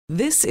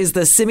This is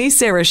the Simi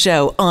Sara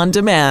Show on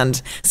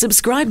demand.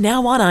 Subscribe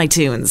now on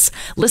iTunes.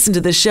 Listen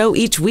to the show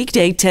each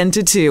weekday 10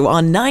 to 2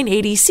 on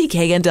 980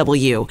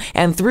 CKNW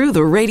and through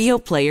the Radio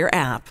Player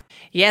app.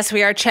 Yes,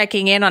 we are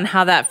checking in on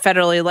how that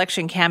federal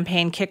election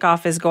campaign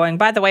kickoff is going.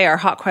 By the way, our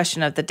hot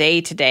question of the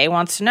day today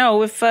wants to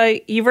know if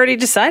you've already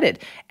decided.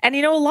 And,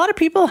 a lot of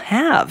people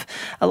have.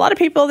 A lot of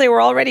people, they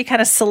were already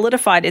kind of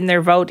solidified in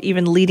their vote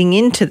even leading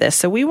into this.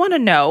 So we want to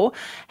know,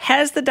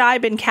 has the die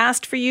been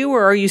cast for you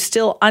or are you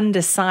still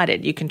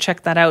undecided? You can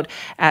check that out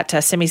at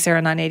Simi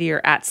Sara 980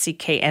 or at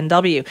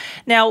CKNW.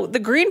 Now, the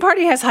Green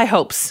Party has high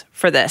hopes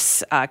for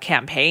this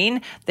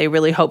campaign. They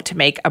really hope to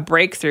make a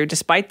breakthrough,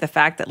 despite the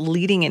fact that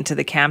leading into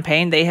the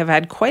campaign, they have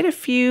had quite a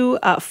few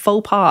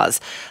faux pas.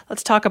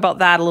 Let's talk about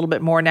that a little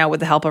bit more now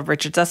with the help of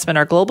Richard Zussman,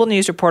 our global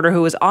news reporter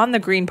who is on the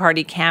Green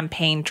Party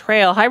campaign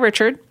trail. Hi,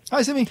 Richard.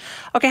 Hi, Simi.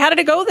 Okay, how did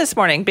it go this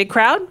morning? Big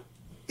crowd?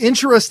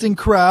 Interesting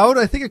crowd.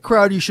 I think a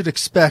crowd you should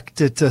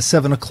expect at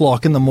 7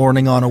 o'clock in the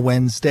morning on a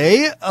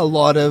Wednesday. A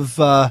lot of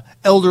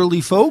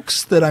elderly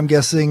folks that I'm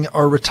guessing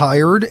are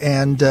retired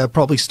and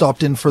probably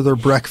stopped in for their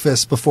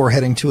breakfast before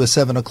heading to a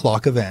 7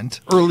 o'clock event.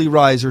 Early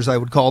risers, I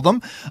would call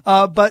them.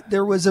 But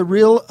there was a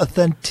real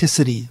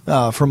authenticity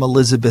from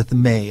Elizabeth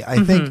May. I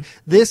think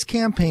this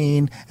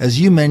campaign, as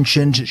you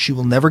mentioned, she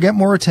will never get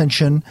more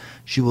attention.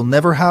 She will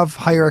never have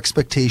higher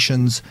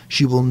expectations.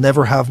 She will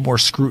never have more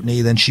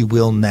scrutiny than she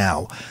will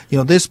now.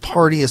 This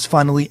party has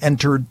finally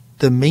entered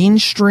the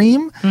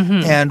mainstream,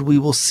 and we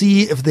will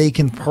see if they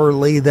can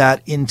parlay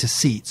that into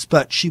seats.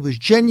 But she was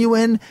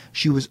genuine.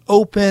 She was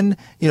open.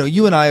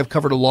 You and I have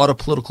covered a lot of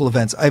political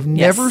events. I've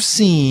never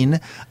seen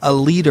a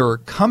leader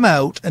come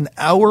out an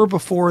hour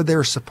before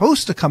they're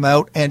supposed to come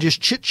out and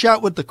just chit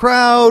chat with the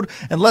crowd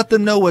and let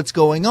them know what's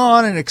going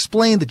on and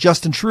explain that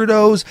Justin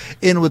Trudeau's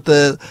in with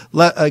the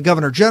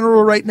Governor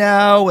General right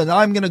now, and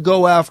I'm going to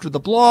go after the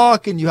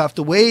bloc and you have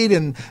to wait.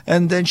 And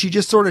then she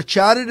just sort of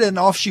chatted and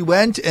off she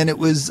went. And it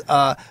was,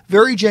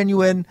 very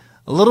genuine,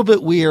 a little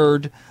bit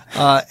weird,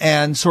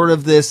 and sort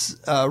of this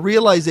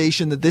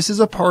realization that this is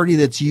a party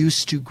that's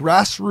used to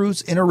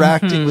grassroots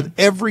interacting with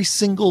every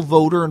single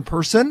voter in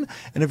person.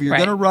 And if you're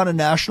going to run a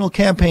national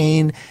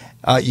campaign,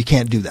 you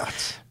can't do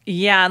that.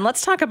 Yeah, and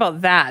let's talk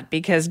about that,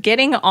 because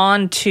getting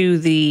onto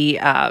the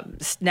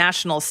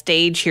national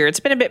stage here, it's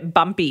been a bit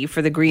bumpy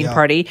for the Green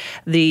Party.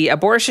 The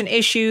abortion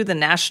issue, the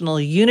national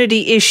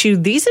unity issue,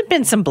 these have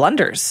been some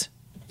blunders.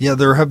 Yeah,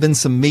 there have been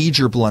some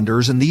major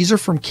blunders, and these are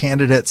from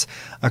candidates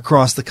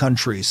across the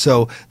country.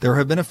 So there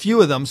have been a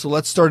few of them. So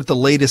let's start at the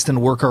latest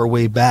and work our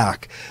way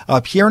back.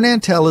 Pierre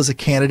Nantel is a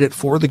candidate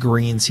for the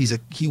Greens.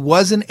 He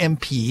was an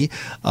MP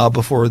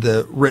before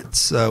the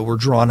writs were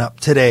drawn up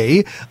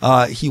today.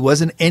 He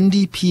was an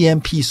NDP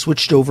MP,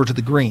 switched over to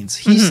the Greens.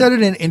 He said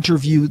in an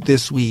interview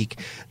this week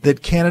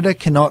that Quebec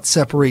cannot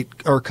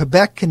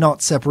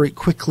separate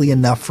quickly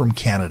enough from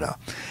Canada.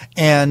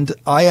 And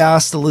I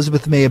asked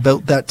Elizabeth May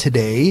about that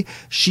today.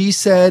 She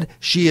said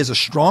she is a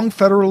strong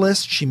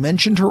federalist. She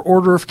mentioned her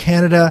Order of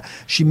Canada.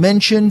 She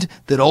mentioned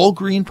that all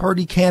Green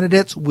Party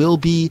candidates will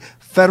be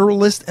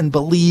federalist and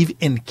believe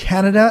in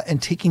Canada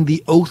and taking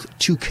the oath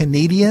to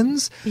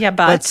Canadians.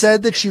 But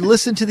said that she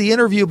listened to the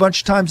interview a bunch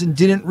of times and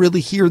didn't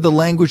really hear the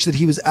language that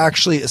he was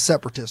actually a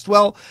separatist.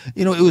 Well,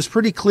 it was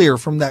pretty clear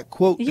from that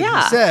quote that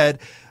he said.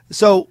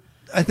 So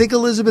I think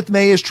Elizabeth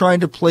May is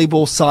trying to play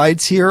both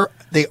sides here.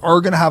 They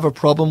are going to have a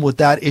problem with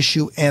that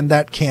issue and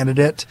that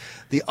candidate.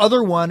 The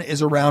other one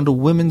is around a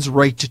women's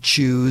right to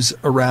choose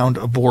around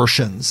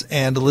abortions.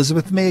 And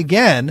Elizabeth May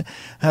again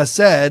has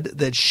said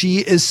that she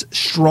is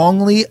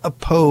strongly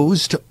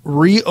opposed to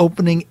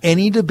reopening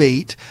any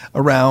debate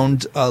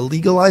around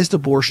legalized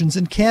abortions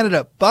in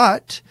Canada.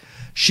 But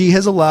she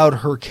has allowed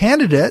her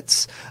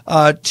candidates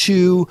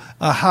to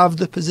have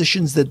the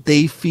positions that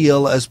they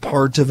feel as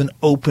part of an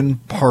open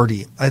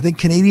party. I think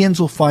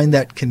Canadians will find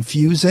that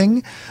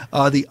confusing.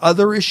 The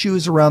other issue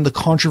is around the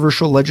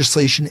controversial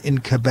legislation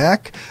in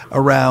Quebec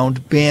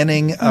around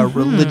banning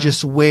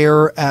religious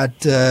wear at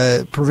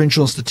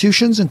provincial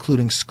institutions,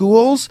 including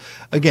schools.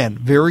 Again,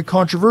 very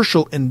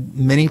controversial in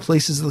many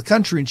places of the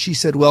country. And she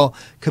said, well,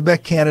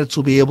 Quebec candidates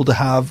will be able to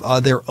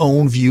have their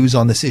own views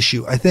on this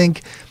issue. I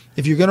think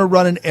if you're going to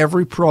run in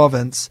every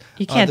province,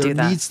 there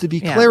needs to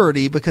be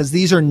clarity, because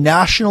these are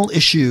national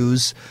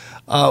issues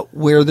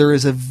where there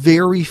is a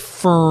very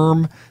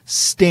firm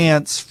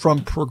stance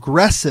from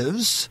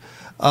progressives.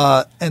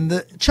 And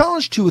the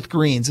challenge too with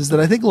Greens is that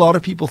I think a lot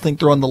of people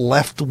think they're on the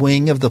left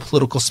wing of the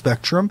political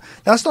spectrum.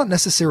 That's not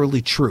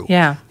necessarily true.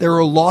 Yeah. There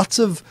are lots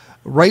of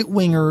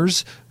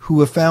right-wingers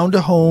who have found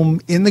a home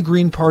in the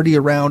Green Party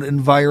around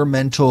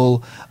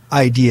environmental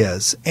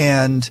ideas.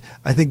 And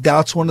I think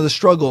that's one of the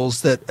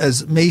struggles, that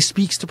as May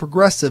speaks to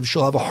progressives,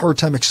 she'll have a hard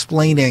time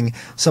explaining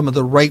some of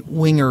the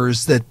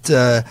right-wingers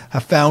that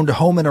have found a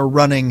home and are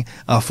running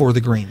for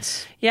the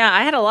Greens. Yeah,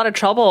 I had a lot of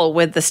trouble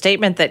with the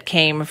statement that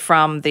came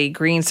from the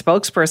Green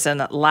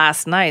spokesperson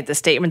last night, the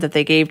statement that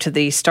they gave to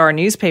the Star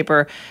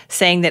newspaper,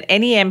 saying that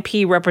any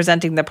MP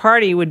representing the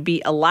party would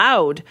be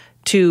allowed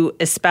to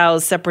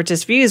espouse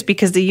separatist views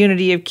because the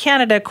unity of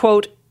Canada,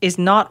 quote, is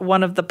not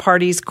one of the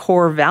party's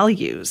core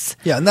values.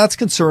 Yeah, and that's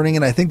concerning,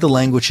 and I think the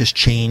language has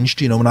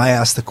changed. When I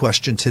asked the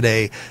question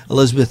today,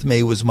 Elizabeth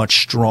May was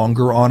much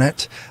stronger on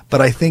it,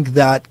 but I think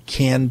that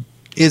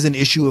is an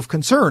issue of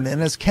concern.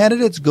 And as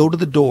candidates go to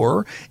the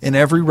door in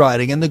every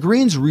riding, and the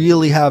Greens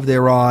really have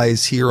their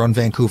eyes here on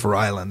Vancouver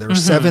Island. There are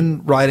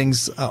 7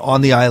 ridings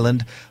on the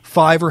island.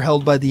 5 are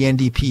held by the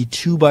NDP,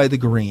 2 by the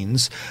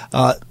Greens.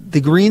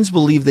 The Greens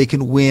believe they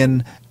can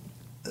win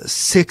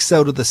 6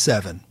 out of the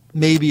 7.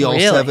 Maybe all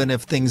 7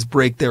 if things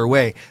break their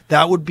way.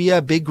 That would be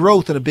a big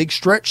growth and a big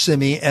stretch,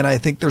 Simi. And I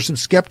think there's some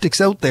skeptics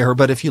out there.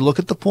 But if you look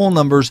at the poll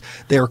numbers,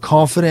 they are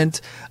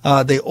confident.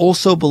 They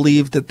also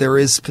believe that there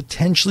is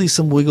potentially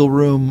some wiggle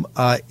room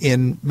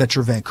in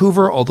Metro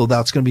Vancouver, although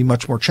that's going to be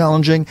much more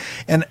challenging.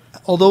 And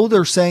although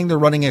they're saying they're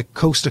running a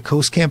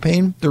coast-to-coast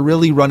campaign, they're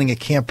really running a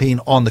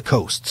campaign on the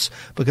coasts,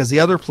 because the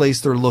other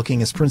place they're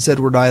looking is Prince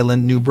Edward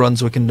Island, New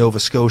Brunswick, and Nova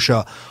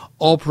Scotia,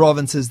 all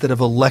provinces that have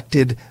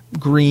elected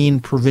Green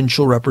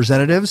provincial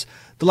representatives.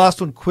 The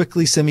last one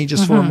quickly, Simi,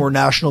 just for a more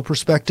national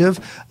perspective.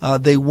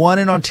 They won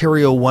in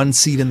Ontario 1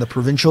 seat in the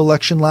provincial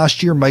election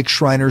last year. Mike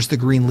Schreiner's the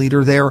Green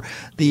leader there.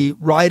 The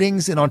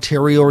ridings in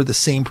Ontario are the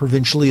same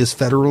provincially as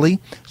federally.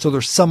 So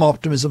there's some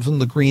optimism from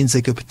the Greens.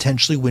 They could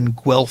potentially win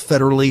Guelph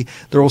federally.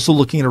 They're also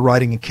looking at a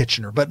riding in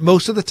Kitchener. But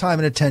most of the time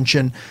and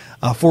attention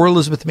for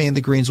Elizabeth May and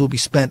the Greens will be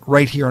spent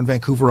right here on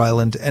Vancouver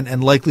Island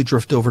and likely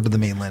drift over to the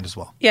mainland as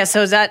well. Yeah,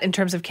 so is that in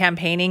terms of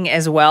campaigning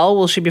as well?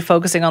 Will she be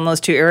focusing on those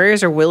 2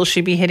 areas, or will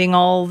she be hitting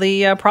all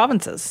the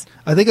provinces?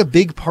 I think a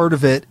big part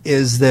of it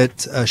is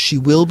that she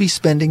will be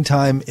spending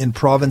time in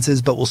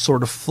provinces, but will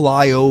sort of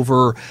fly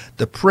over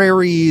the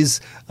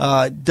prairies.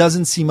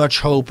 Doesn't see much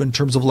hope in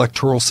terms of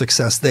electoral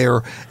success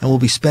there, and will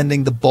be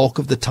spending the bulk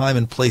of the time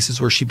in places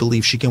where she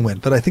believes she can win.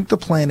 But I think the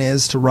plan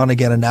is to run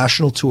again a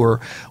national tour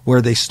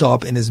where they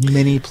stop in as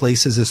many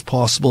places as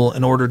possible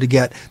in order to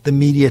get the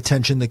media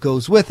attention that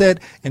goes with it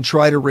and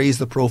try to raise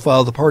the profile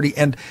of the party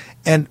and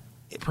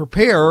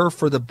prepare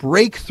for the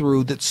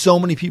breakthrough that so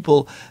many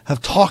people have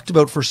talked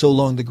about for so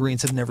long the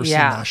Greens have never seen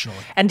nationally.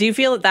 And do you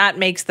feel that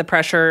makes the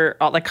pressure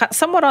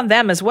somewhat on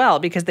them as well,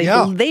 because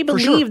they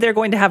believe they're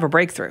going to have a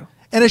breakthrough?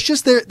 And it's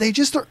just they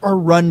just are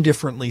run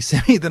differently,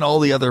 Sammy, than all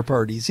the other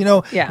parties.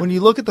 When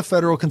you look at the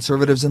federal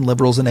Conservatives and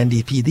Liberals and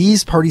NDP,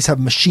 these parties have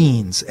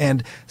machines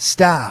and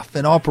staff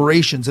and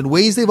operations and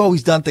ways they've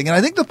always done things. And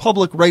I think the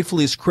public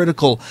rightfully is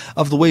critical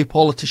of the way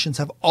politicians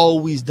have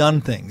always done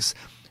things.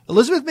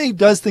 Elizabeth May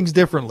does things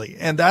differently,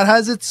 and that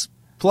has its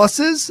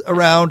pluses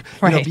around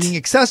being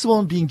accessible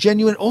and being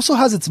genuine. It also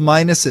has its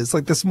minuses.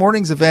 Like this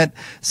morning's event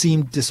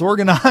seemed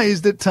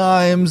disorganized at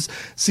times,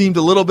 seemed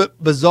a little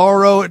bit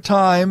bizarro at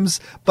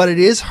times, but it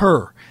is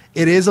her.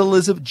 It is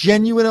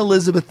genuine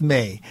Elizabeth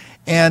May.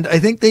 And I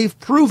think they've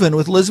proven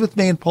with Elizabeth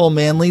May and Paul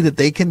Manley that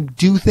they can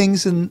do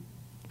things in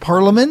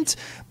Parliament,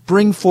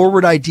 bring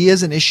forward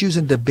ideas and issues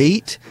and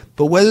debate,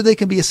 but whether they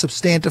can be a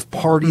substantive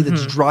party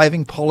that's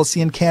driving policy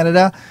in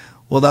Canada,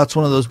 well, that's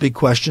one of those big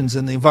questions.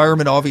 And the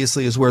environment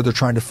obviously is where they're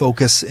trying to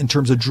focus in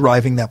terms of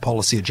driving that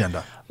policy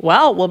agenda.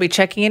 Well, we'll be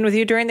checking in with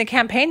you during the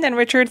campaign then,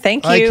 Richard.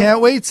 Thank you. I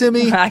can't wait,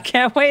 Simi. I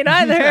can't wait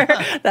either.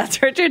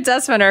 That's Richard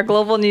Zussman, our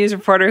global news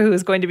reporter, who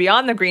is going to be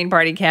on the Green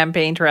Party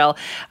campaign trail,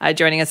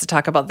 joining us to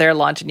talk about their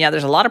launch. And yeah,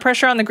 there's a lot of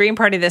pressure on the Green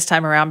Party this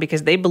time around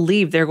because they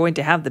believe they're going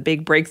to have the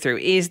big breakthrough.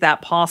 Is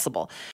that possible?